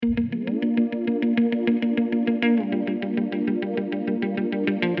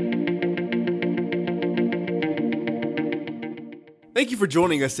Thank you for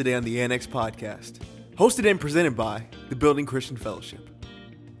joining us today on the Annex Podcast, hosted and presented by the Building Christian Fellowship.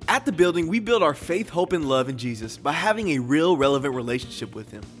 At the Building, we build our faith, hope, and love in Jesus by having a real, relevant relationship with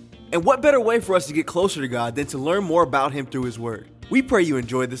Him. And what better way for us to get closer to God than to learn more about Him through His Word? We pray you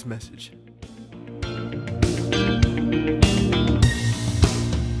enjoy this message.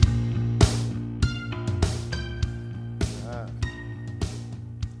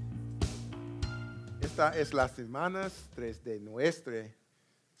 Esta es las semanas 3 de nuestra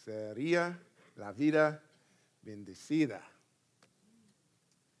serie La Vida Bendecida.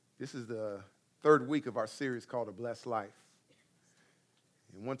 This is the third week of our series called A Blessed Life.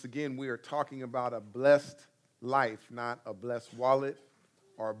 And once again, we are talking about a blessed life, not a blessed wallet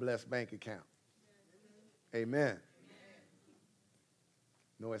or a blessed bank account. Amen.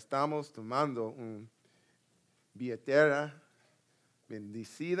 No estamos tomando un billetera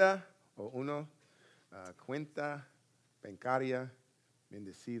bendecida o una cuenta bancaria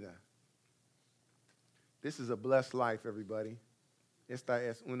bendecida. This is a blessed life, everybody. Esta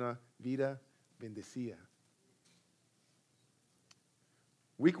es una vida bendecida.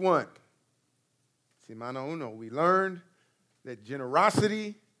 Week 1, semana 1, we learned that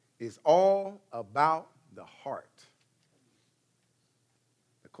generosity is all about the heart,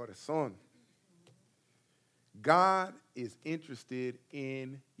 the corazón. God is interested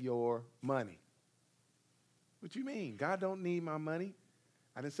in your money. What you mean? God don't need my money.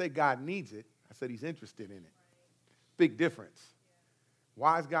 I didn't say God needs it. I said He's interested in it. Big difference.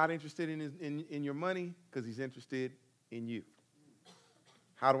 Why is God interested in your money? Because He's interested in you.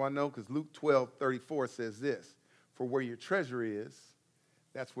 How do I know? Because Luke 12:34 says this: for where your treasure is,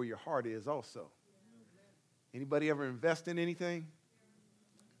 that's where your heart is also. Anybody ever invest in anything?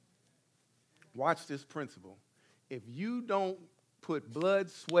 Watch this principle. If you don't put blood,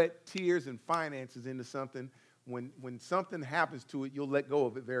 sweat, tears, and finances into something, when something happens to it, you'll let go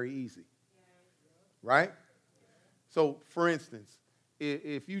of it very easy. Right? So, for instance,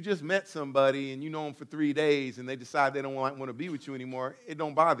 if you just met somebody and you know them for 3 days and they decide they don't want to be with you anymore, it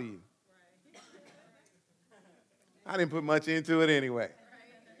don't bother you. I didn't put much into it anyway.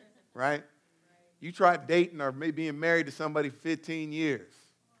 Right? You try dating or maybe being married to somebody for 15 years.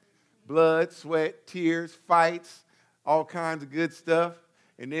 Blood, sweat, tears, fights, all kinds of good stuff.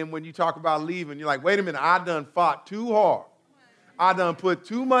 And then when you talk about leaving, you're like, wait a minute, I done fought too hard. I done put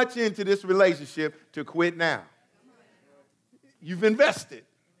too much into this relationship to quit now. You've invested.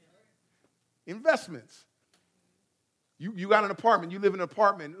 Investments. You got an apartment. You live in an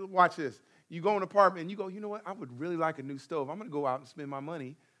apartment. Watch this. You go in an apartment and you go, you know what? I would really like a new stove. I'm going to go out and spend my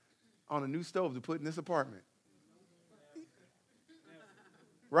money on a new stove to put in this apartment.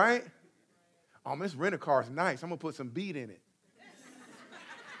 Right? Oh, this rent-a-car is nice. I'm going to put some beat in it.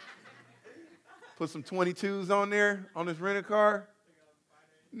 Put some 22s on there on this rent-a-car.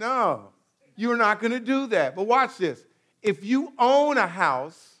 No, you're not going to do that. But watch this. If you own a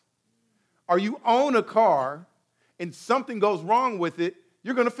house or you own a car and something goes wrong with it,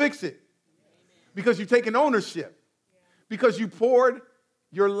 you're going to fix it because you're taking ownership, because you poured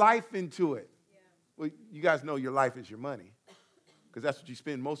your life into it. Well, you guys know your life is your money because that's what you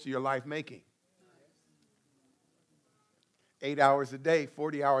spend most of your life making. 8 hours a day,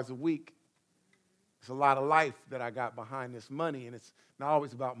 40 hours a week. It's a lot of life that I got behind this money, and it's not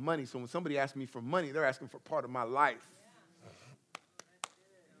always about money. So when somebody asks me for money, they're asking for part of my life.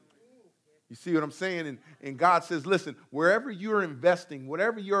 You see what I'm saying? And God says, listen, wherever you're investing,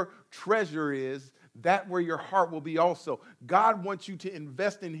 whatever your treasure is, that where your heart will be also. God wants you to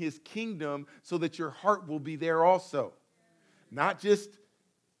invest in His kingdom so that your heart will be there also. Not just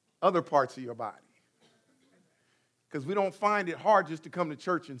other parts of your body. Because we don't find it hard just to come to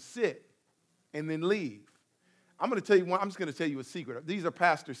church and sit and then leave. I'm just going to tell you a secret. These are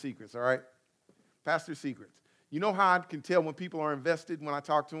pastor secrets, all right? Pastor secrets. You know how I can tell when people are invested when I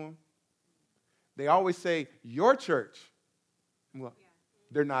talk to them? They always say, your church. Well,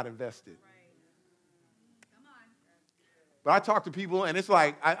 they're not invested. Come on. But I talk to people, and it's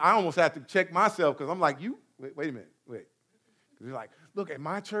like, I almost have to check myself because I'm like, wait a minute. Because they're like, look, at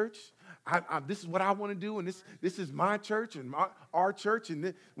my church, this is what I want to do, and this is my church and our church. And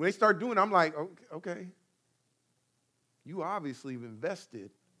when they start doing it, I'm like, okay. You obviously have invested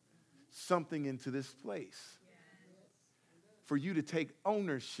something into this place for you to take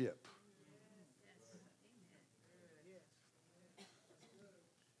ownership.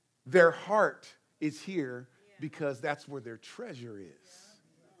 Their heart is here because that's where their treasure is.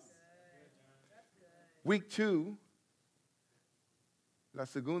 Week 2, la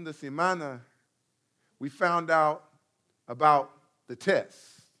segunda semana, we found out about the test.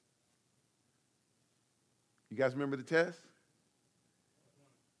 You guys remember the test?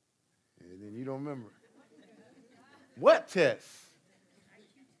 then you don't remember. What test?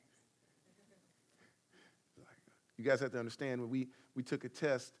 You guys have to understand, when we took a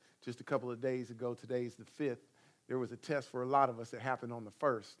test just a couple of days ago, today's the 5th, there was a test for a lot of us that happened on the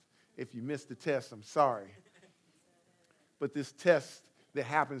 1st. If you missed the test, I'm sorry. But this test that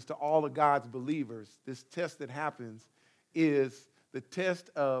happens to all of God's believers, this test that happens is the test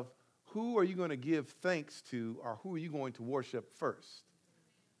of who are you going to give thanks to, or who are you going to worship first?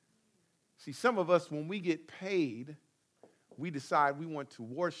 See, some of us, when we get paid, we decide we want to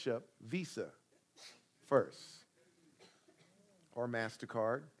worship Visa first, or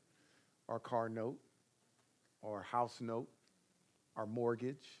MasterCard, or car note, or house note, or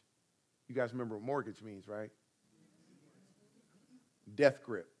mortgage. You guys remember what mortgage means, right? Death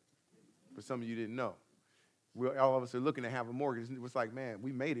grip. For some of you didn't know. All of us are looking to have a mortgage. It was like, man,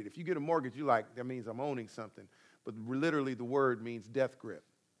 we made it. If you get a mortgage, you're like, that means I'm owning something. But literally the word means death grip.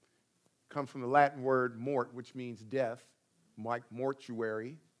 It comes from the Latin word mort, which means death, like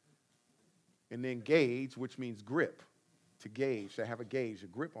mortuary. And then gauge, which means grip. To gauge, to have a gauge, a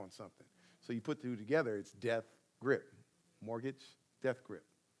grip on something. So you put the two together, it's death grip. Mortgage, death grip.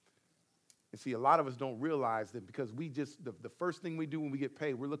 And see, a lot of us don't realize that because we just, the first thing we do when we get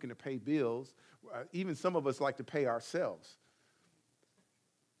paid, we're looking to pay bills. Even some of us like to pay ourselves.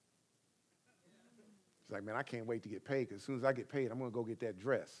 It's like, man, I can't wait to get paid, because as soon as I get paid, I'm going to go get that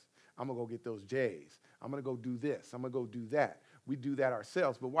dress. I'm going to go get those J's. I'm going to go do this. I'm going to go do that. We do that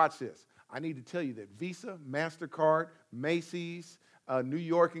ourselves. But watch this. I need to tell you that Visa, MasterCard, Macy's, New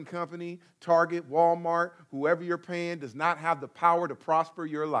York and Company, Target, Walmart, whoever you're paying does not have the power to prosper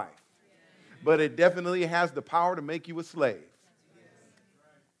your life. But it definitely has the power to make you a slave.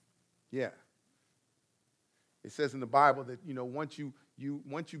 Yeah. It says in the Bible that, you know, once you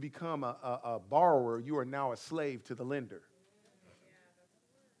become a borrower, you are now a slave to the lender.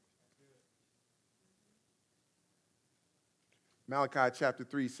 Malachi chapter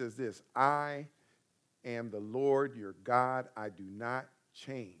 3 says this: I am the Lord your God, I do not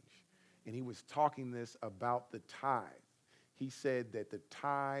change. And he was talking this about the tithe. He said that the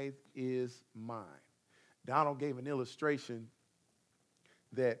tithe is mine. Donald gave an illustration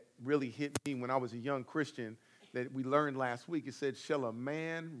that really hit me when I was a young Christian that we learned last week. It said, shall a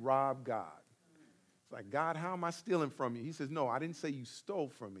man rob God? It's like, God, how am I stealing from you? He says, no, I didn't say you stole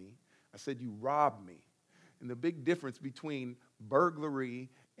from me. I said you robbed me. And the big difference between burglary,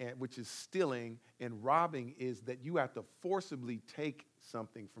 which is stealing, and robbing is that you have to forcibly take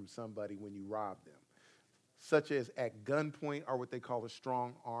something from somebody when you rob them, such as at gunpoint or what they call a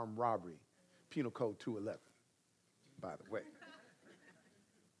strong arm robbery. Penal Code 211, by the way.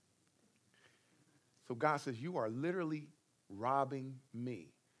 So God says, you are literally robbing me.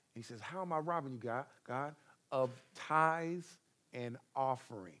 And he says, how am I robbing you, God? Of tithes and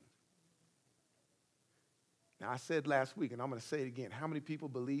offering. Now, I said last week, and I'm going to say it again, how many people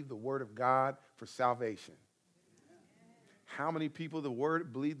believe the word of God for salvation? How many people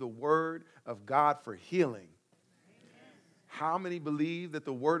believe the word of God for healing? How many believe that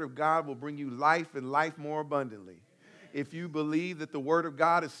the word of God will bring you life and life more abundantly? If you believe that the word of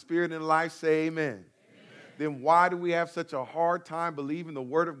God is spirit and life, say amen. Then why do we have such a hard time believing the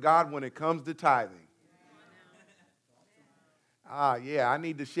word of God when it comes to tithing? I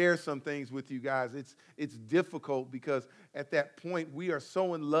need to share some things with you guys. It's difficult because at that point we are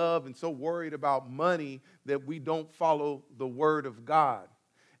so in love and so worried about money that we don't follow the word of God.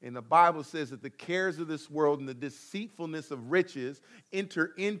 And the Bible says that the cares of this world and the deceitfulness of riches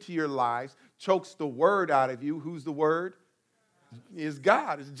enter into your lives, chokes the word out of you. Who's the word? Is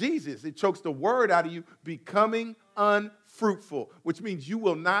God, is Jesus. It chokes the word out of you, becoming unfruitful, which means you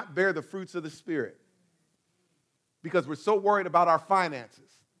will not bear the fruits of the Spirit because we're so worried about our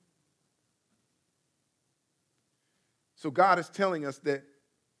finances. So God is telling us that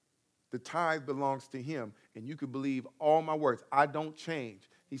the tithe belongs to him, and you can believe all my words. I don't change.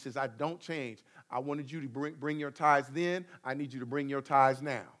 He says, I don't change. I wanted you to bring your tithes then. I need you to bring your tithes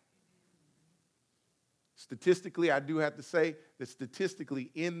now. Statistically, I do have to say that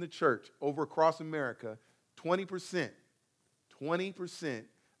statistically in the church, over across America, 20%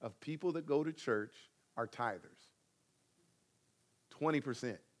 of people that go to church are tithers.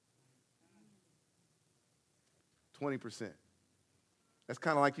 20%. 20%. That's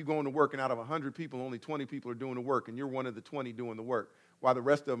kind of like you going to work and out of 100 people, only 20 people are doing the work, and you're one of the 20 doing the work, while the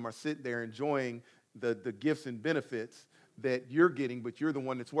rest of them are sitting there enjoying the gifts and benefits that you're getting, but you're the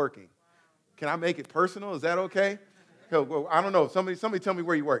one that's working. Can I make it personal? Is that okay? Well, I don't know. Somebody tell me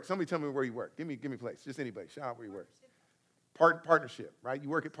where you work. Somebody tell me where you work. Give me a place. Just anybody. Shout out where you work. Partnership, right? You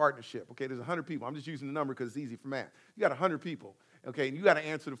work at partnership. Okay, there's 100 people. I'm just using the number because it's easy for math. You got 100 people. Okay, and you got to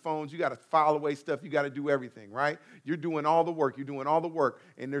answer the phones. You got to file away stuff. You got to do everything, right? You're doing all the work. You're doing all the work.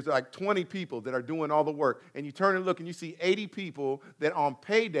 And there's like 20 people that are doing all the work. And you turn and look and you see 80 people that on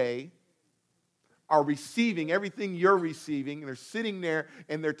payday are receiving everything you're receiving. And they're sitting there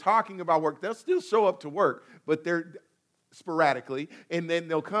and they're talking about work. They'll still show up to work, but they're sporadically. And then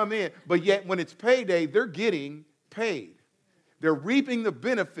they'll come in. But yet when it's payday, they're getting paid. They're reaping the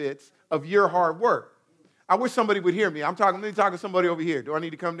benefits of your hard work. I wish somebody would hear me. Let me talk to somebody over here. Do I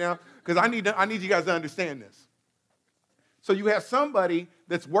need to come down? Because I need you guys to understand this. So you have somebody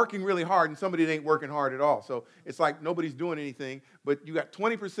that's working really hard and somebody that ain't working hard at all. So it's like nobody's doing anything, but you got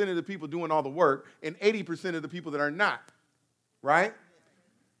 20% of the people doing all the work and 80% of the people that are not, right?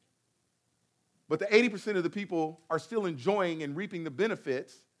 But the 80% of the people are still enjoying and reaping the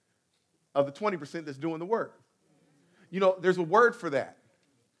benefits of the 20% that's doing the work. You know, there's a word for that.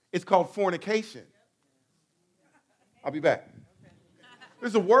 It's called fornication. I'll be back.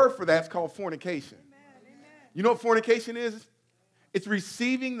 There's a word for that. It's called fornication. You know what fornication is? It's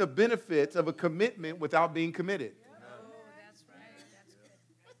receiving the benefits of a commitment without being committed.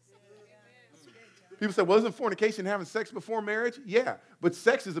 People say, well, isn't fornication having sex before marriage? Yeah, but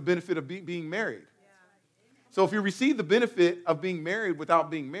sex is a benefit of being married. So if you receive the benefit of being married without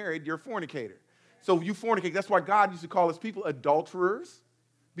being married, you're a fornicator. So you fornicate. That's why God used to call his people adulterers,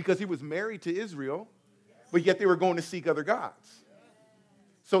 because he was married to Israel, but yet they were going to seek other gods.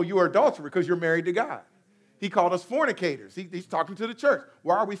 So you are adulterer because you're married to God. He called us fornicators. He's talking to the church.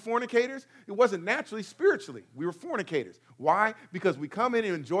 Why are we fornicators? It wasn't naturally, spiritually. We were fornicators. Why? Because we come in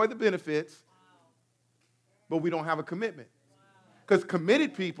and enjoy the benefits, but we don't have a commitment. Because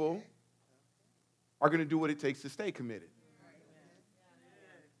committed people are going to do what it takes to stay committed.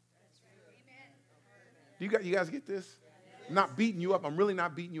 You guys get this? I'm not beating you up. I'm really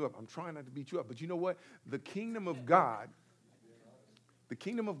not beating you up. I'm trying not to beat you up. But you know what? The kingdom of God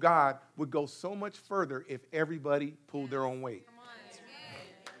would go so much further if everybody pulled their own weight.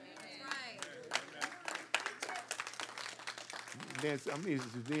 I'm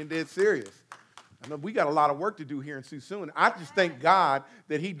just being dead serious. I know we got a lot of work to do here in Suisun. I just thank God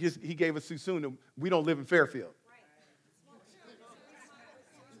that he gave us Suisun and we don't live in Fairfield.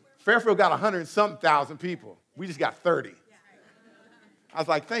 Fairfield got 100-something thousand people. We just got 30. I was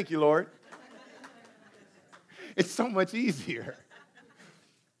like, thank you, Lord. It's so much easier.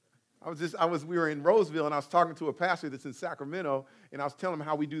 We were in Roseville, and I was talking to a pastor that's in Sacramento, and I was telling him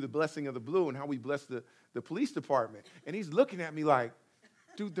how we do the blessing of the blue and how we bless the police department. And he's looking at me like,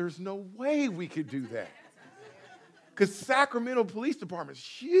 dude, there's no way we could do that. Because Sacramento Police Department's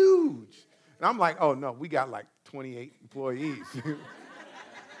huge. And I'm like, oh, no, we got like 28 employees.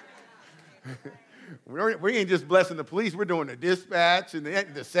 We ain't just blessing the police. We're doing the dispatch and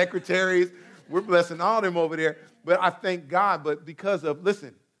the secretaries. We're blessing all them over there. But I thank God, but because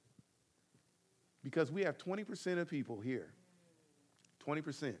we have 20% of people here,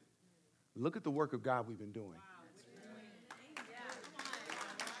 20%. Look at the work of God we've been doing.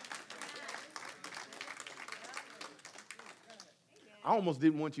 I almost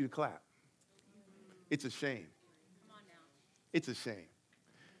didn't want you to clap. It's a shame. It's a shame.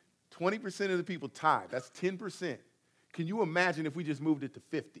 20% of the people tithe. That's 10%. Can you imagine if we just moved it to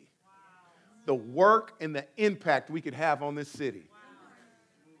 50? The work and the impact we could have on this city.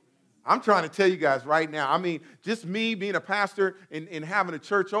 I'm trying to tell you guys right now. I mean, just me being a pastor and having a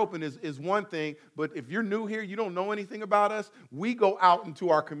church open is one thing. But if you're new here, you don't know anything about us, we go out into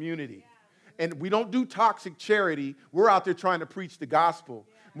our community. And we don't do toxic charity. We're out there trying to preach the gospel.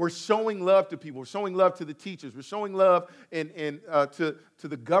 We're showing love to people. We're showing love to the teachers. We're showing love to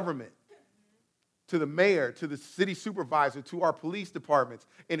the government, to the mayor, to the city supervisor, to our police departments.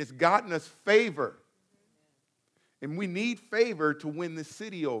 And it's gotten us favor. And we need favor to win the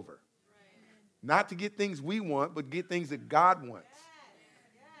city over. Not to get things we want, but get things that God wants.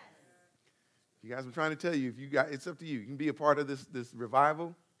 You guys, I'm trying to tell you, it's up to you. You can be a part of this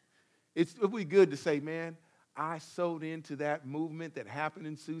revival. It would be good to say, man, I sowed into that movement that happened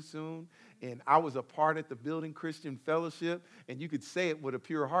in Suisun, and I was a part at the Building Christian Fellowship, and you could say it with a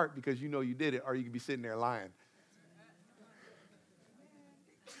pure heart because you know you did it, or you could be sitting there lying.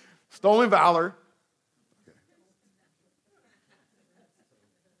 Stolen valor. Okay.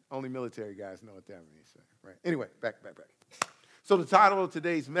 Only military guys know what that means. Right? Anyway, back. So the title of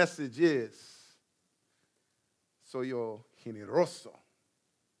today's message is, Soy yo generoso.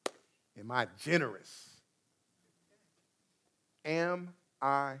 Am I generous? Am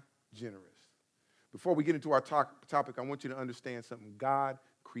I generous? Before we get into our topic, I want you to understand something. God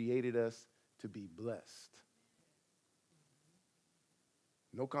created us to be blessed.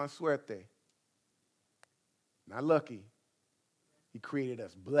 No con suerte. Not lucky. He created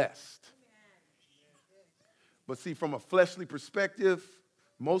us blessed. But see, from a fleshly perspective,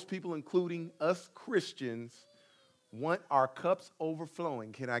 most people, including us Christians, want our cups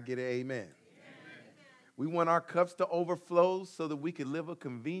overflowing. Can I get an amen? We want our cups to overflow so that we can live a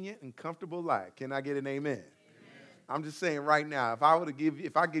convenient and comfortable life. Can I get an amen? Amen. I'm just saying right now, if I give you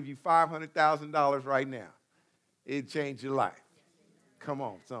 $500,000 right now, it'd change your life. Come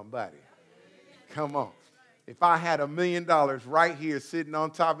on, somebody. Come on. If I had $1 million right here sitting on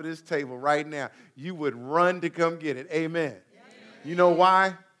top of this table right now, you would run to come get it. Amen. You know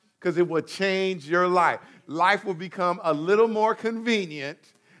why? Because it will change your life. Life will become a little more convenient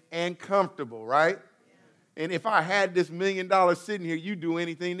and comfortable, right? And if I had this $1 million sitting here, you'd do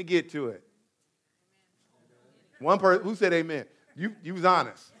anything to get to it. One person, who said amen? You was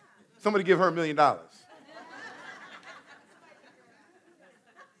honest. Somebody give her $1 million.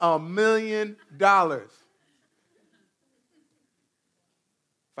 $1 million.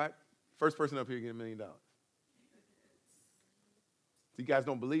 First person up here get $1 million. So you guys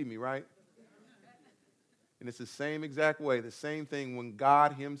don't believe me, right? And it's the same exact way, the same thing when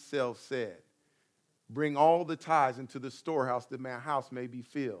God himself said, bring all the tithes into the storehouse that my house may be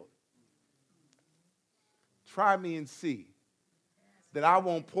filled. Try me and see that I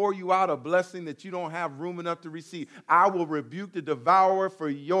won't pour you out a blessing that you don't have room enough to receive. I will rebuke the devourer for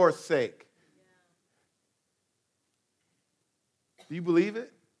your sake. Do you believe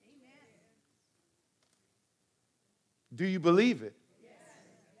it? Do you believe it? Yes.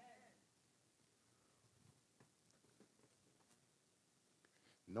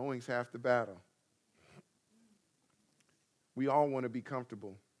 Knowing's half the battle. We all want to be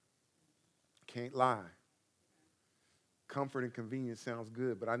comfortable. Can't lie. Comfort and convenience sounds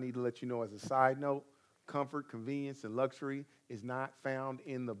good, but I need to let you know as a side note, comfort, convenience, and luxury is not found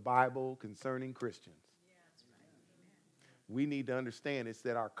in the Bible concerning Christians. Yeah, that's right. We need to understand it's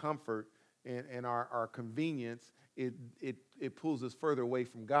that our comfort and our convenience, it pulls us further away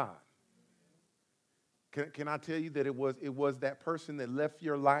from God. Can I tell you that it was that person that left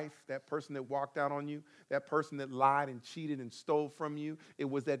your life, that person that walked out on you, that person that lied and cheated and stole from you? It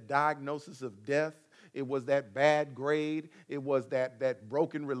was that diagnosis of death. It was that bad grade. It was that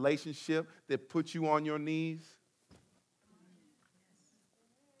broken relationship that put you on your knees.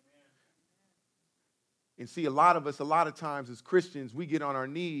 And see, a lot of times as Christians, we get on our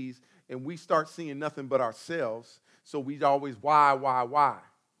knees and we start seeing nothing but ourselves. So we always, why?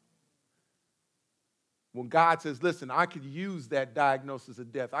 When God says, listen, I could use that diagnosis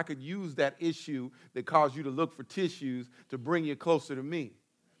of death. I could use that issue that caused you to look for tissues to bring you closer to me.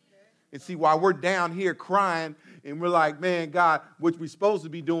 And see, while we're down here crying and we're like, man, God, what we're supposed to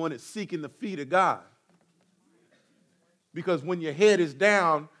be doing is seeking the feet of God. Because when your head is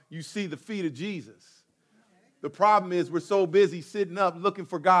down, you see the feet of Jesus. The problem is we're so busy sitting up looking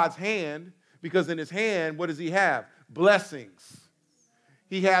for God's hand, because in his hand, what does he have? Blessings.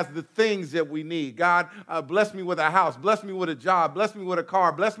 He has the things that we need. God, bless me with a house, bless me with a job, bless me with a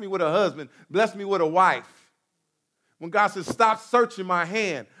car, bless me with a husband, bless me with a wife. When God says, stop searching my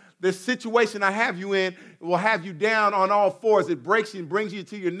hand, this situation I have you in will have you down on all fours. It breaks you and brings you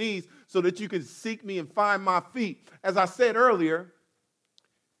to your knees so that you can seek me and find my feet. As I said earlier,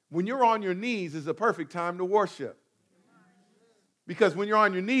 when you're on your knees is a perfect time to worship. Because when you're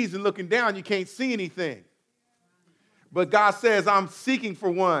on your knees and looking down, you can't see anything. But God says, I'm seeking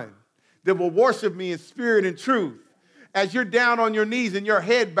for one that will worship me in spirit and truth. As you're down on your knees and your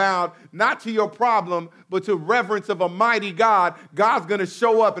head bowed, not to your problem, but to reverence of a mighty God, God's going to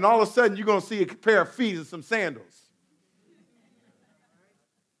show up, and all of a sudden you're going to see a pair of feet and some sandals.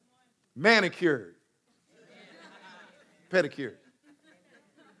 Manicured. Pedicured.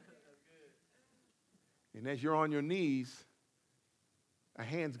 And as you're on your knees, a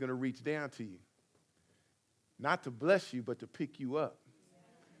hand's going to reach down to you. Not to bless you, but to pick you up.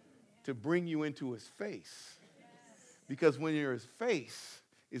 To bring you into his face. Because when you're his face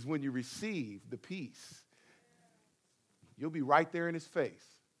is when you receive the peace. You'll be right there in his face.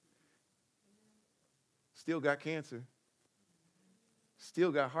 Still got cancer.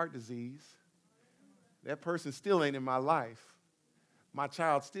 Still got heart disease. That person still ain't in my life. My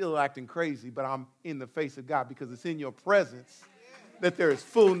child's still acting crazy, but I'm in the face of God because it's in your presence that there is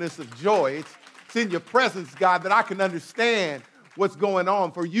fullness of joy. It's in your presence, God, that I can understand what's going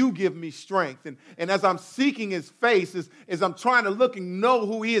on, for you give me strength. And as I'm seeking his face, as I'm trying to look and know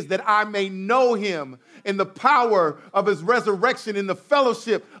who he is, that I may know him in the power of his resurrection, in the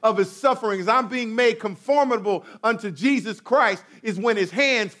fellowship of his sufferings. I'm being made conformable unto Jesus Christ is when his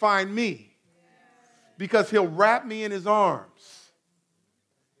hands find me. Because he'll wrap me in his arms.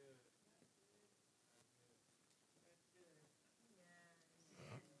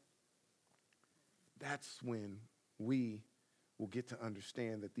 that's when we will get to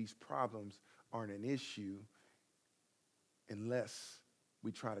understand that these problems aren't an issue unless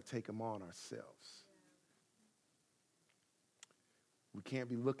we try to take them on ourselves. We can't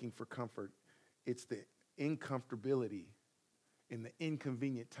be looking for comfort. It's the uncomfortability in the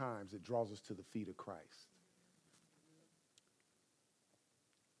inconvenient times that draws us to the feet of Christ.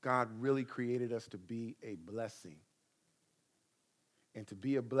 God really created us to be a blessing. And to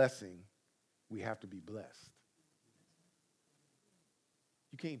be a blessing, we have to be blessed.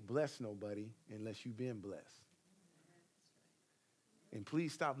 You can't bless nobody unless you've been blessed. And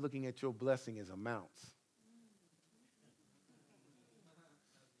please stop looking at your blessing as amounts.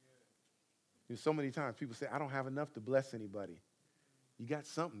 You know, so many times people say, I don't have enough to bless anybody. You got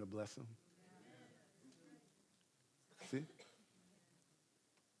something to bless them. See? If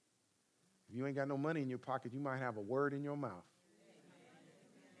you ain't got no money in your pocket, you might have a word in your mouth.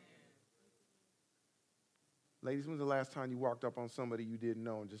 Ladies, when's the last time you walked up on somebody you didn't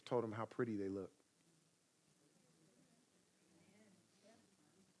know and just told them how pretty they look?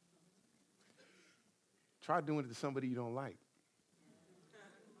 Try doing it to somebody you don't like.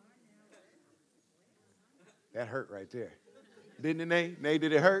 That hurt right there. Didn't it, Nay? Nay,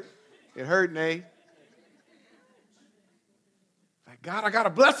 did it hurt? It hurt, Nay. Like, God, I got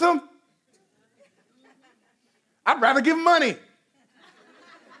to bless him? I'd rather give him money.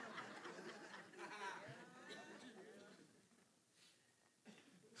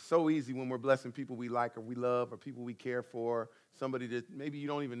 So easy when we're blessing people we like or we love or people we care for, somebody that maybe you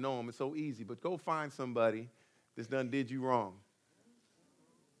don't even know them. It's so easy, but go find somebody that's done did you wrong.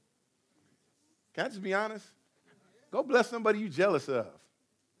 Can I just be honest? Go bless somebody you jealous of.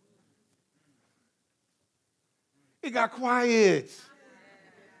 It got quiet.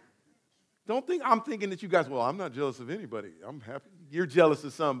 Don't think I'm thinking that you guys, well, I'm not jealous of anybody. I'm happy. You're jealous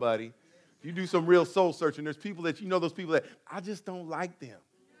of somebody. You do some real soul searching. There's people that you know, those people that I just don't like them.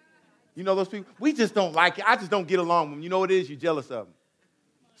 You know those people? We just don't like it. I just don't get along with them. You know what it is? You're jealous of them.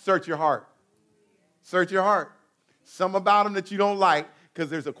 Search your heart. Search your heart. Some about them that you don't like because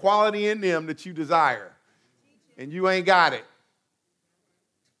there's a quality in them that you desire. And you ain't got it.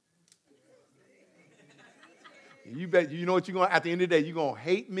 You bet. You know what you're going to, at the end of the day, you're going to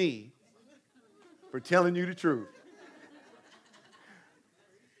hate me for telling you the truth.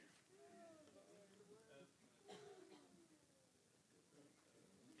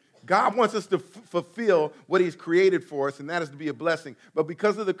 God wants us to fulfill what he's created for us, and that is to be a blessing. But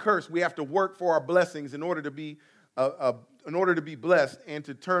because of the curse, we have to work for our blessings in order to be blessed and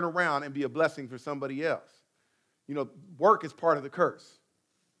to turn around and be a blessing for somebody else. You know, work is part of the curse.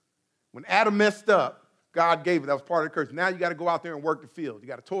 When Adam messed up, God gave it. That was part of the curse. Now you got to go out there and work the field. You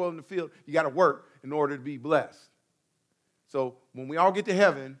got to toil in the field. You got to work in order to be blessed. So when we all get to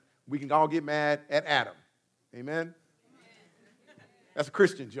heaven, we can all get mad at Adam. Amen? That's a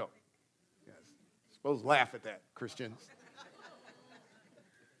Christian joke. Yes. Supposed to laugh at that, Christians.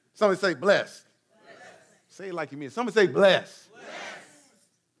 Somebody say blessed. Say it like you mean it. Somebody say blessed.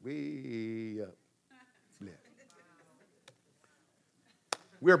 We up. Blessed.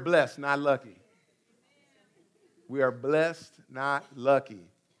 We're blessed, not lucky. We are blessed, not lucky.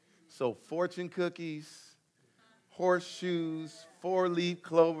 So fortune cookies, horseshoes, four-leaf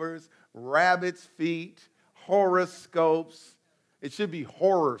clovers, rabbit's feet, horoscopes. It should be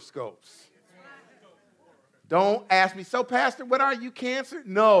horoscopes. Don't ask me, so Pastor, what are you, Cancer?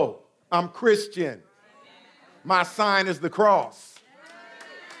 No, I'm Christian. My sign is the cross.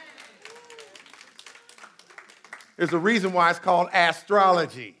 There's a reason why it's called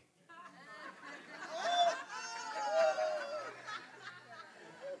astrology.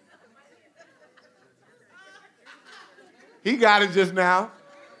 He got it just now.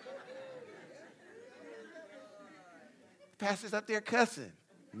 Pastor's up there cussing.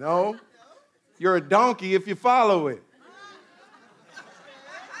 No, you're a donkey if you follow it.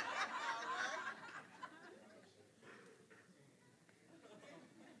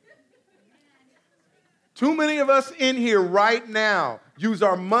 Too many of us in here right now use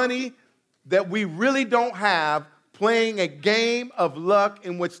our money that we really don't have playing a game of luck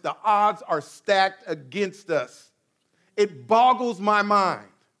in which the odds are stacked against us. It boggles my mind.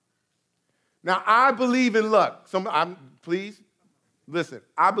 Now, I believe in luck. Please, listen,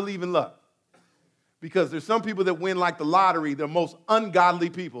 I believe in luck. Because there's some people that win like the lottery, the most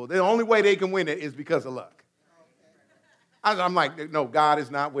ungodly people. The only way they can win it is because of luck. I'm like, no, God is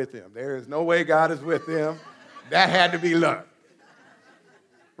not with him. There is no way God is with him. That had to be luck.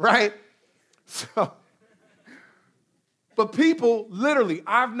 Right? So, but people, literally,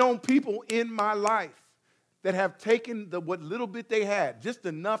 I've known people in my life that have taken what little bit they had, just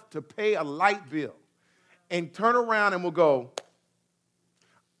enough to pay a light bill. and turn around and will go,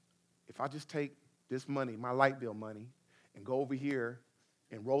 if I just take this money, my light bill money, and go over here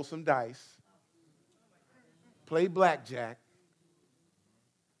and roll some dice, play blackjack,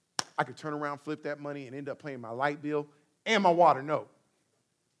 I could turn around, flip that money, and end up paying my light bill and my water note.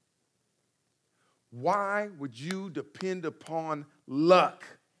 Why would you depend upon luck?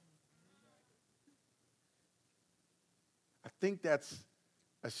 I think that's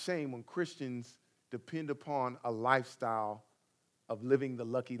a shame when Christians depend upon a lifestyle of living the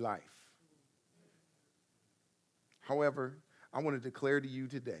lucky life. However, I want to declare to you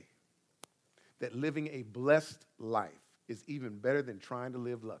today that living a blessed life is even better than trying to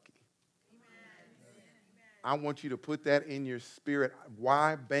live lucky. I want you to put that in your spirit.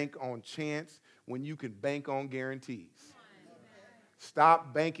 Why bank on chance when you can bank on guarantees?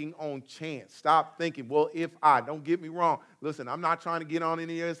 Stop banking on chance. Stop thinking, well, if I, don't get me wrong. Listen, I'm not trying to get on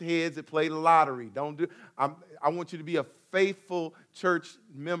any of his heads that play the lottery. I want you to be a faithful church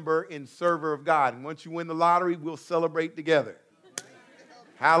member and server of God. And once you win the lottery, we'll celebrate together.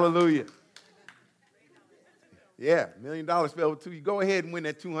 Hallelujah. Yeah, $1 million fell to you. Go ahead and win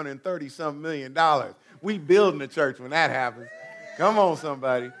that $230-something million. We building a church when that happens. Come on,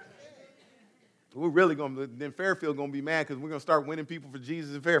 somebody. We're really going to, then Fairfield going to be mad because we're going to start winning people for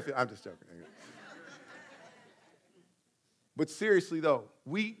Jesus in Fairfield. I'm just joking. But seriously, though,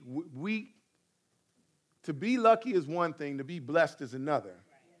 to be lucky is one thing, to be blessed is another.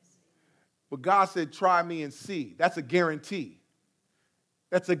 But God said, try me and see. That's a guarantee.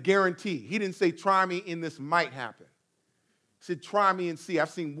 That's a guarantee. He didn't say, try me and this might happen. He said, try me and see. I've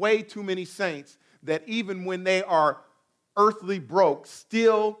seen way too many saints that even when they are earthly broke,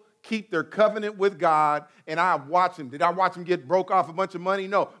 still keep their covenant with God, and I watch them. Did I watch them get broke off a bunch of money?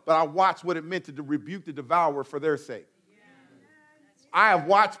 No, but I watched what it meant to rebuke the devourer for their sake. I have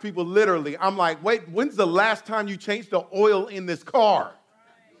watched people literally, I'm like, wait, when's the last time you changed the oil in this car?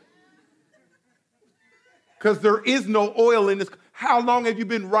 Because there is no oil in this. How long have you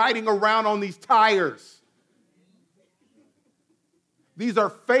been riding around on these tires? These are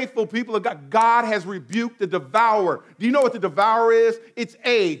faithful people of God. God has rebuked the devourer. Do you know what the devourer is? It's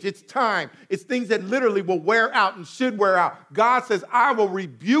age, it's time. It's things that literally will wear out and should wear out. God says, I will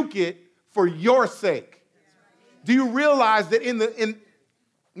rebuke it for your sake. Do you realize that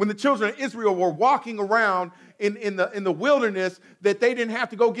when the children of Israel were walking around in the wilderness, that they didn't have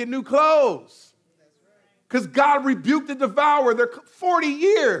to go get new clothes? Because God rebuked the devourer. They're 40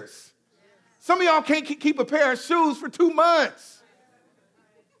 years. Some of y'all can't keep a pair of shoes for 2 months.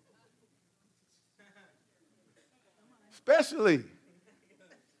 Especially.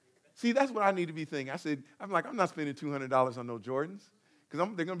 See, that's what I need to be thinking. I'm not spending $200 on no Jordans because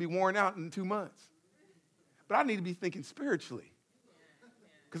they're going to be worn out in 2 months. But I need to be thinking spiritually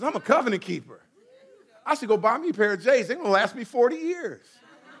because I'm a covenant keeper. I should go buy me a pair of J's. They're going to last me 40 years.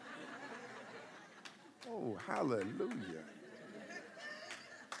 Oh, hallelujah.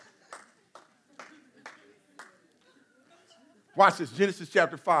 Watch this. Genesis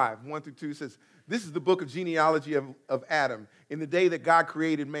chapter 5, 1 through 2 says, this is the book of genealogy of Adam. In the day that God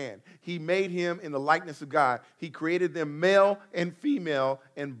created man, he made him in the likeness of God. He created them male and female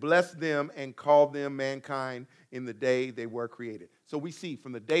and blessed them and called them mankind in the day they were created. So we see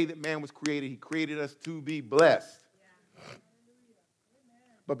from the day that man was created, he created us to be blessed. Yeah.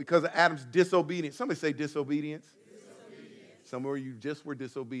 But because of Adam's disobedience, somebody say disobedience. Some of you just were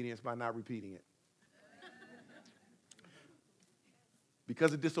disobedience by not repeating it.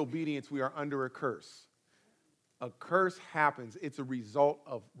 Because of disobedience, we are under a curse. A curse happens. It's a result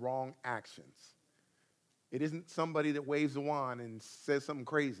of wrong actions. It isn't somebody that waves a wand and says something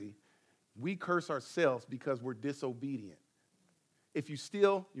crazy. We curse ourselves because we're disobedient. If you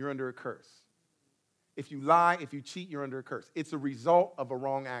steal, you're under a curse. If you lie, if you cheat, you're under a curse. It's a result of a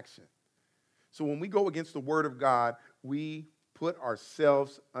wrong action. So when we go against the word of God, we put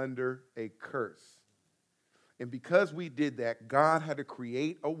ourselves under a curse. And because we did that, God had to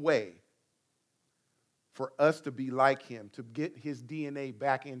create a way for us to be like him, to get his DNA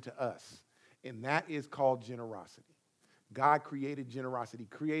back into us. And that is called generosity. God created generosity,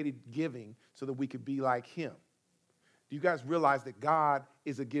 created giving so that we could be like him. Do you guys realize that God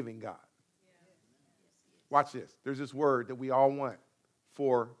is a giving God? Watch this. There's this word that we all want,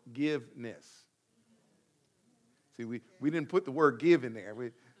 forgiveness. See, we didn't put the word give in there.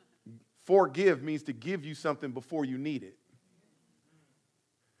 Forgive means to give you something before you need it.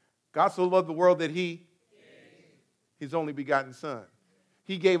 God so loved the world that he gave his only begotten son.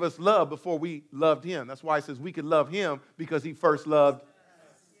 He gave us love before we loved him. That's why it says we could love him because he first loved us.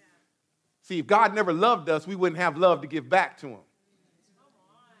 See, if God never loved us, we wouldn't have love to give back to him.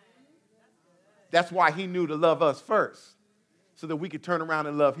 That's why he knew to love us first, so that we could turn around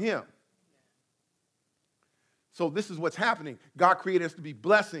and love him. So this is what's happening. God created us to be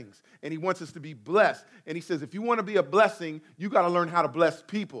blessings, and he wants us to be blessed. And he says, if you want to be a blessing, you got to learn how to bless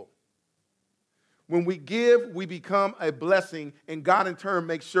people. When we give, we become a blessing, and God in turn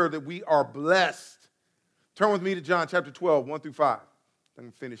makes sure that we are blessed. Turn with me to John chapter 12, 1 through 5. I'm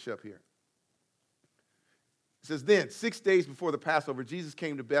going to finish up here. It says, then, 6 days before the Passover, Jesus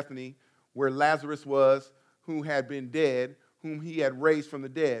came to Bethany, where Lazarus was, who had been dead, whom he had raised from the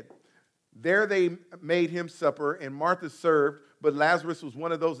dead. There they made him supper, and Martha served, but Lazarus was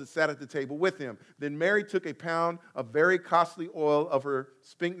one of those that sat at the table with him. Then Mary took a pound of very costly oil of her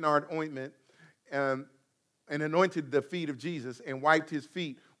spikenard ointment and anointed the feet of Jesus and wiped his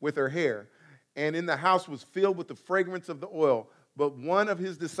feet with her hair. And in the house was filled with the fragrance of the oil. But one of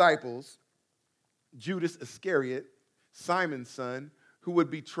his disciples, Judas Iscariot, Simon's son, who would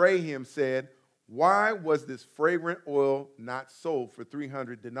betray him, said, why was this fragrant oil not sold for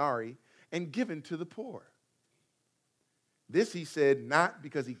 300 denarii and given to the poor? This he said not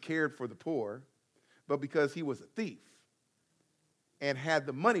because he cared for the poor, but because he was a thief and had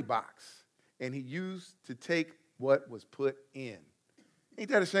the money box, and he used to take what was put in. Ain't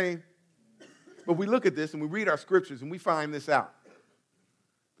that a shame? But we look at this and we read our scriptures and we find this out.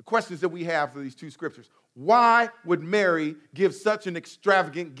 The questions that we have for these two scriptures. Why would Mary give such an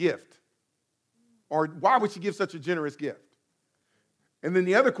extravagant gift? Or why would she give such a generous gift? And then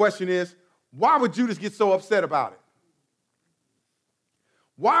the other question is, why would Judas get so upset about it?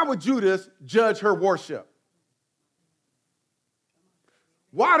 Why would Judas judge her worship?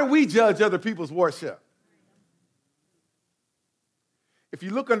 Why do we judge other people's worship? If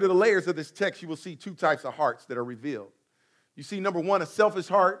you look under the layers of this text, you will see two types of hearts that are revealed. You see, number one, a selfish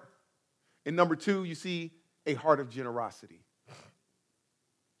heart. And number two, you see a heart of generosity.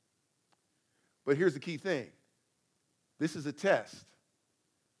 But here's the key thing. This is a test.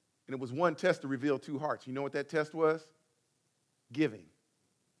 And it was one test to reveal two hearts. You know what that test was? Giving.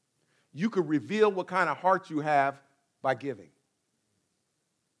 You could reveal what kind of heart you have by giving.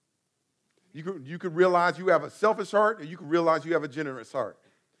 You could realize you have a selfish heart, or you could realize you have a generous heart.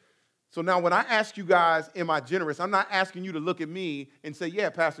 So now when I ask you guys, am I generous? I'm not asking you to look at me and say, yeah,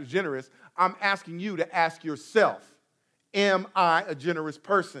 Pastor's generous. I'm asking you to ask yourself, am I a generous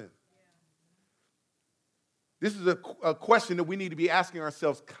person? This is a question that we need to be asking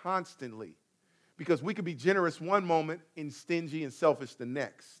ourselves constantly, because we could be generous one moment and stingy and selfish the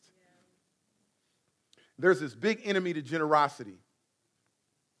next. There's this big enemy to generosity,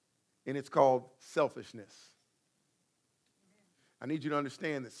 and it's called selfishness. I need you to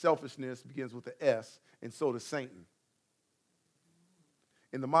understand that selfishness begins with an S, and so does Satan.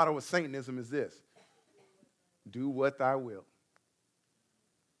 And the motto of Satanism is this: do what thy will.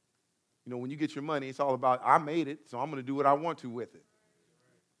 You know, when you get your money, it's all about, I made it, so I'm going to do what I want to with it.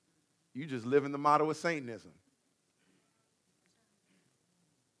 You just live in the motto of Satanism.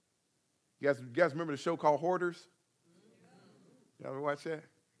 You guys remember the show called Hoarders? You ever watch that?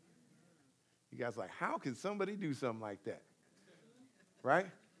 You guys are like, how can somebody do something like that? Right?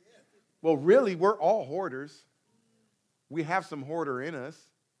 Well, really, we're all hoarders. We have some hoarder in us.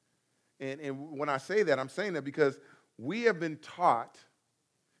 And when I say that, I'm saying that because we have been taught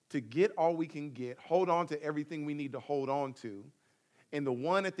to get all we can get, hold on to everything we need to hold on to, and the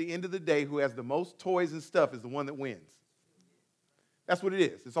one at the end of the day who has the most toys and stuff is the one that wins. That's what it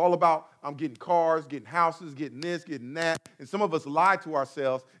is. It's all about, I'm getting cars, getting houses, getting this, getting that. And some of us lie to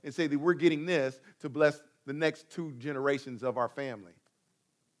ourselves and say that we're getting this to bless the next 2 generations of our family.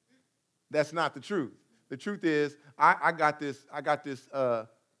 That's not the truth. The truth is, I got this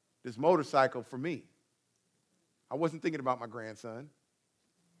motorcycle for me. I wasn't thinking about my grandson.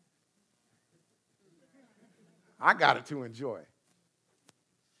 I got it to enjoy.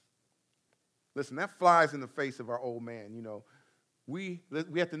 Listen, that flies in the face of our old man. You know, we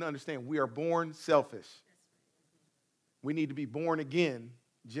have to understand we are born selfish. We need to be born again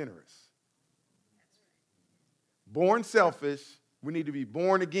generous. Born selfish, we need to be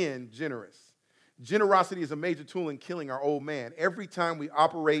born again generous. Generosity is a major tool in killing our old man. Every time we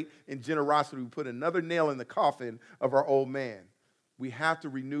operate in generosity, we put another nail in the coffin of our old man. We have to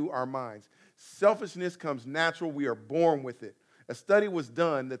renew our minds. Selfishness comes natural. We are born with it. A study was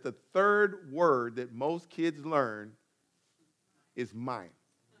done that the third word that most kids learn is mine.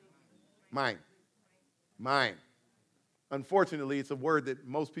 Mine. Mine. Unfortunately, it's a word that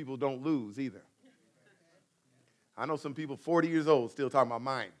most people don't lose either. I know some people 40 years old still talking about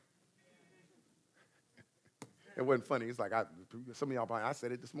mine. It wasn't funny. It's like some of y'all, I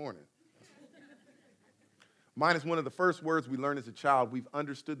said it this morning. Mine is one of the first words we learned as a child. We've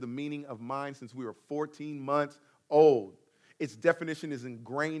understood the meaning of mine since we were 14 months old. Its definition is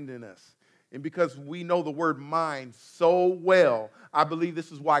ingrained in us. And because we know the word mine so well, I believe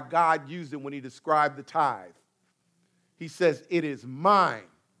this is why God used it when he described the tithe. He says, it is mine.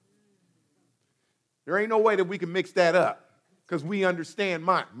 There ain't no way that we can mix that up because we understand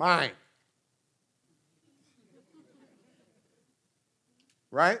mine.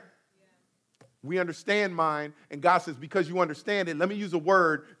 Right? We understand mine, and God says, because you understand it, let me use a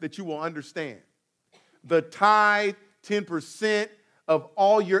word that you will understand. The tithe, 10% of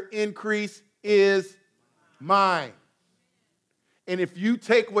all your increase is mine. And if you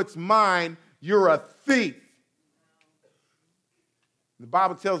take what's mine, you're a thief. The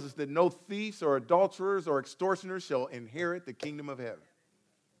Bible tells us that no thieves or adulterers or extortioners shall inherit the kingdom of heaven.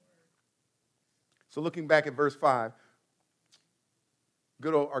 So looking back at verse 5,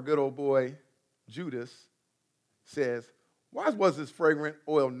 our good old boy Judas says, why was this fragrant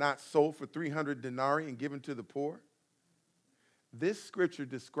oil not sold for 300 denarii and given to the poor? This scripture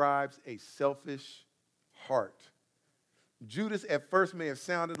describes a selfish heart. Judas at first may have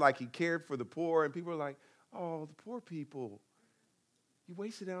sounded like he cared for the poor, and people are like, oh, the poor people. You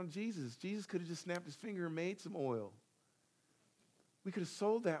wasted it on Jesus. Jesus could have just snapped his finger and made some oil. We could have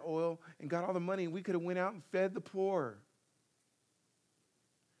sold that oil and got all the money, and we could have went out and fed the poor.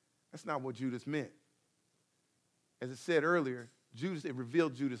 That's not what Judas meant. As it said earlier, it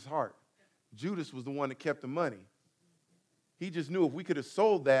revealed Judas' heart. Judas was the one that kept the money. He just knew if we could have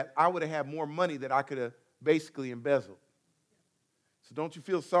sold that, I would have had more money that I could have basically embezzled. So don't you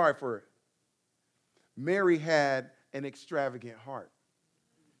feel sorry for it. Mary had an extravagant heart.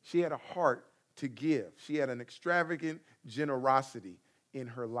 She had a heart to give. She had an extravagant generosity in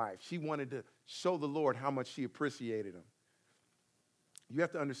her life. She wanted to show the Lord how much she appreciated him. You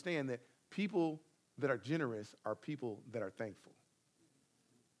have to understand that people that are generous are people that are thankful.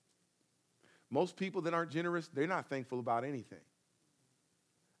 Most people that aren't generous, they're not thankful about anything.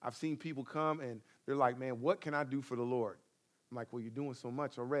 I've seen people come and they're like, man, what can I do for the Lord? I'm like, well, you're doing so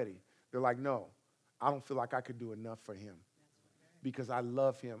much already. They're like, no, I don't feel like I could do enough for him because I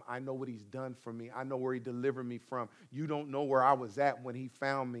love him. I know what he's done for me. I know where he delivered me from. You don't know where I was at when he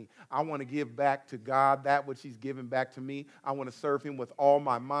found me. I want to give back to God that which he's given back to me. I want to serve him with all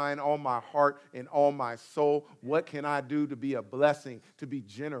my mind, all my heart, and all my soul. What can I do to be a blessing, to be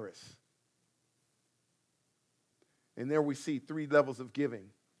generous? And there we see 3 levels of giving.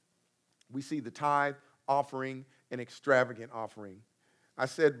 We see the tithe, offering, and extravagant offering. I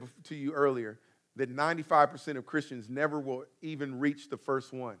said to you earlier that 95% of Christians never will even reach the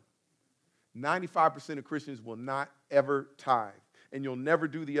first one. 95% of Christians will not ever tithe, and you'll never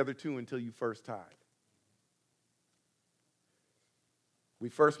do the other 2 until you first tithe. We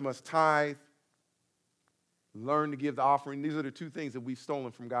first must tithe, learn to give the offering. These are the 2 things that we've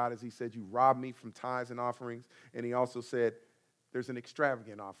stolen from God, as he said, you robbed me from tithes and offerings, and he also said there's an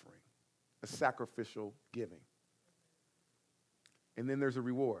extravagant offering, a sacrificial giving. And then there's a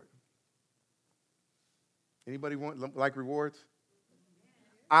reward. Anybody like rewards?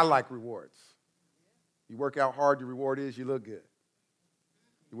 I like rewards. You work out hard, your reward is you look good.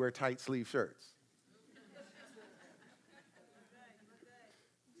 You wear tight sleeve shirts.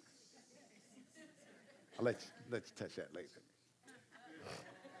 I'll let you touch that later.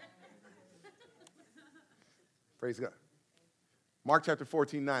 Praise God. Mark chapter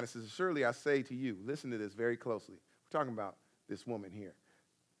 14:9, it says, surely I say to you, listen to this very closely. We're talking about this woman here.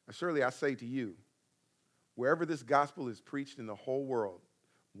 Surely I say to you, wherever this gospel is preached in the whole world,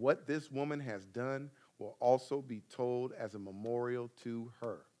 what this woman has done will also be told as a memorial to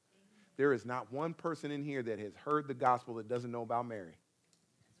her. There is not one person in here that has heard the gospel that doesn't know about Mary.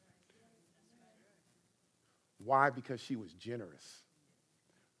 Why? Because she was generous.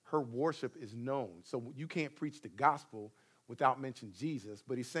 Her worship is known. So you can't preach the gospel without mentioning Jesus,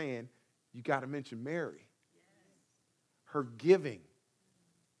 but he's saying you got to mention Mary. Her giving,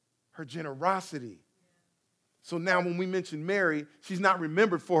 her generosity. So now when we mention Mary, she's not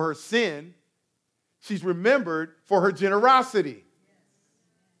remembered for her sin. She's remembered for her generosity.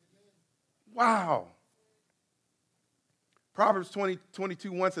 Wow. Proverbs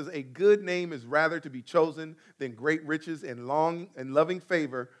 20:22 says, a good name is rather to be chosen than great riches and long and loving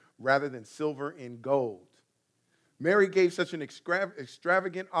favor rather than silver and gold. Mary gave such an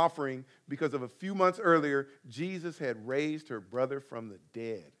extravagant offering because of a few months earlier, Jesus had raised her brother from the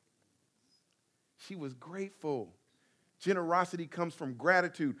dead. She was grateful. Generosity comes from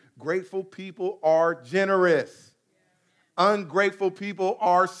gratitude. Grateful people are generous. Ungrateful people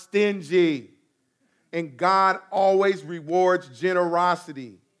are stingy. And God always rewards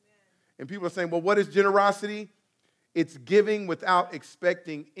generosity. And people are saying, well, what is generosity? It's giving without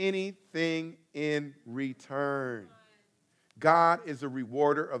expecting anything in return. God is a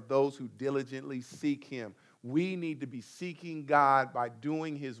rewarder of those who diligently seek him. We need to be seeking God by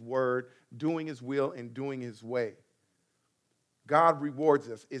doing his word, doing his will, and doing his way. God rewards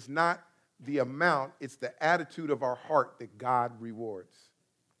us. It's not the amount, it's the attitude of our heart that God rewards.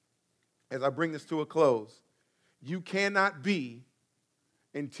 As I bring this to a close, you cannot be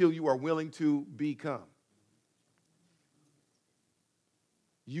until you are willing to become.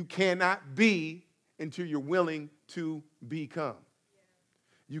 You cannot be until you're willing to become.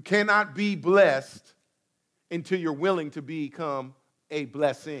 You cannot be blessed until you're willing to become a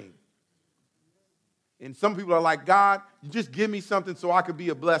blessing. And some people are like, God, you just give me something so I could be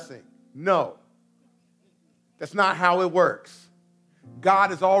a blessing. No, that's not how it works.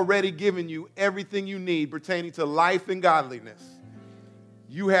 God has already given you everything you need pertaining to life and godliness.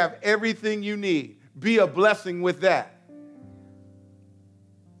 You have everything you need. Be a blessing with that.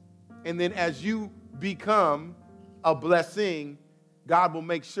 And then as you become a blessing, God will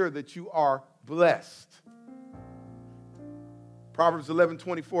make sure that you are blessed. Proverbs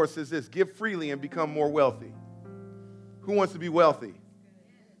 11:24 says this, give freely and become more wealthy. Who wants to be wealthy?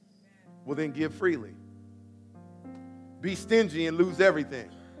 Well, then give freely. Be stingy and lose everything.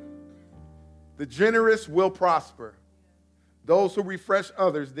 The generous will prosper. Those who refresh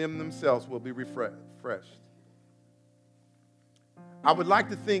others, them themselves will be refreshed. I would like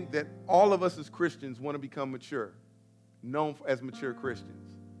to think that all of us as Christians want to become mature, known as mature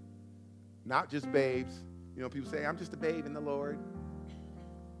Christians. Not just babes. You know, people say, I'm just a babe in the Lord.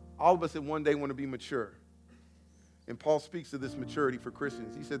 All of us at one day want to be mature. And Paul speaks of this maturity for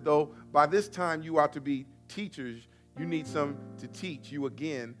Christians. He said, though by this time you ought to be teachers, you need some to teach you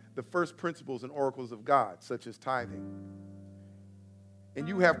again the first principles and oracles of God, such as tithing. And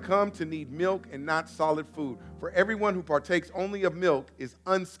you have come to need milk and not solid food. For everyone who partakes only of milk is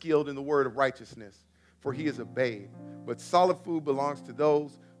unskilled in the word of righteousness, for he is a babe. But solid food belongs to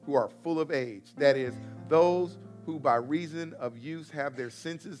those who are full of age, that is, those who by reason of use have their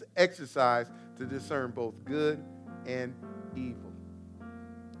senses exercised to discern both good and evil.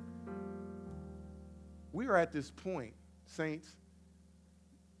 We are at this point, saints,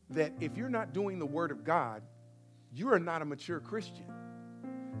 that if you're not doing the word of God, you are not a mature Christian.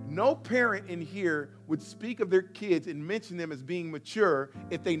 No parent in here would speak of their kids and mention them as being mature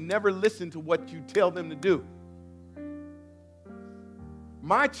if they never listen to what you tell them to do.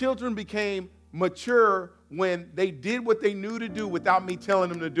 My children became mature when they did what they knew to do without me telling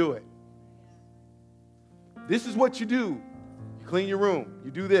them to do it. This is what you do. You clean your room.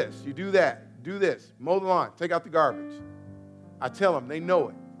 You do this. You do that. Do this. Mow the lawn. Take out the garbage. I tell them. They know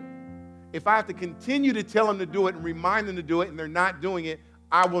it. If I have to continue to tell them to do it and remind them to do it and they're not doing it,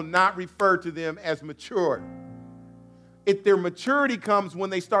 I will not refer to them as mature. If their maturity comes when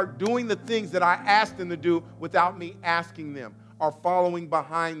they start doing the things that I asked them to do without me asking them or following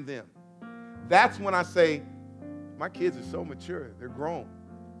behind them. That's when I say, my kids are so mature. They're grown.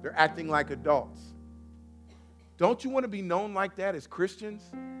 They're acting like adults. Don't you want to be known like that as Christians?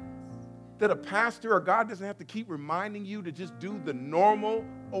 That a pastor or God doesn't have to keep reminding you to just do the normal,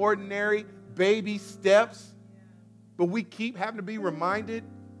 ordinary, baby steps, but we keep having to be reminded?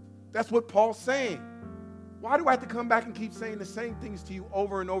 That's what Paul's saying. Why do I have to come back and keep saying the same things to you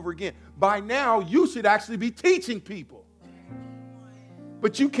over and over again? By now, you should actually be teaching people.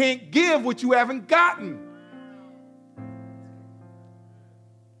 But you can't give what you haven't gotten.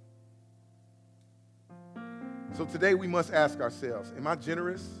 So today we must ask ourselves, am I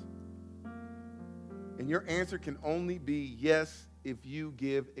generous? And your answer can only be yes if you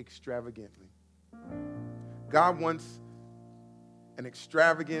give extravagantly. God wants an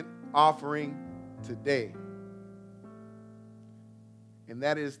extravagant offering today. And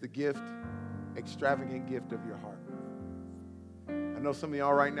that is the gift, extravagant gift of your heart. I know some of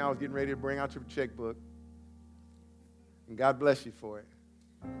y'all right now is getting ready to bring out your checkbook. And God bless you for it.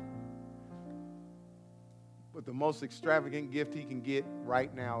 But the most extravagant gift he can get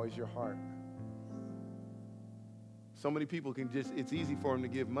right now is your heart. So many people it's easy for them to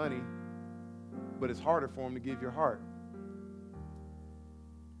give money, but it's harder for them to give your heart.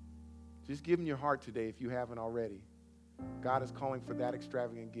 Just give him your heart today if you haven't already. God is calling for that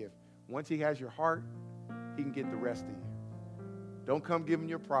extravagant gift. Once he has your heart, he can get the rest of you. Don't come give him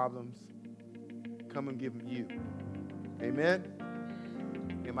your problems. Come and give him you. Amen?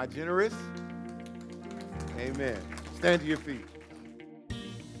 Am I generous? Amen. Stand to your feet.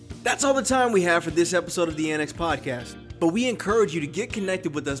 That's all the time we have for this episode of the Annex Podcast. But we encourage you to get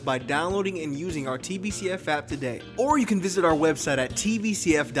connected with us by downloading and using our TBCF app today. Or you can visit our website at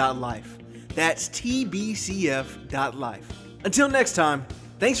tbcf.life. That's tbcf.life. Until next time,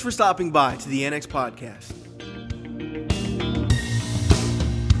 thanks for stopping by to the Annex Podcast.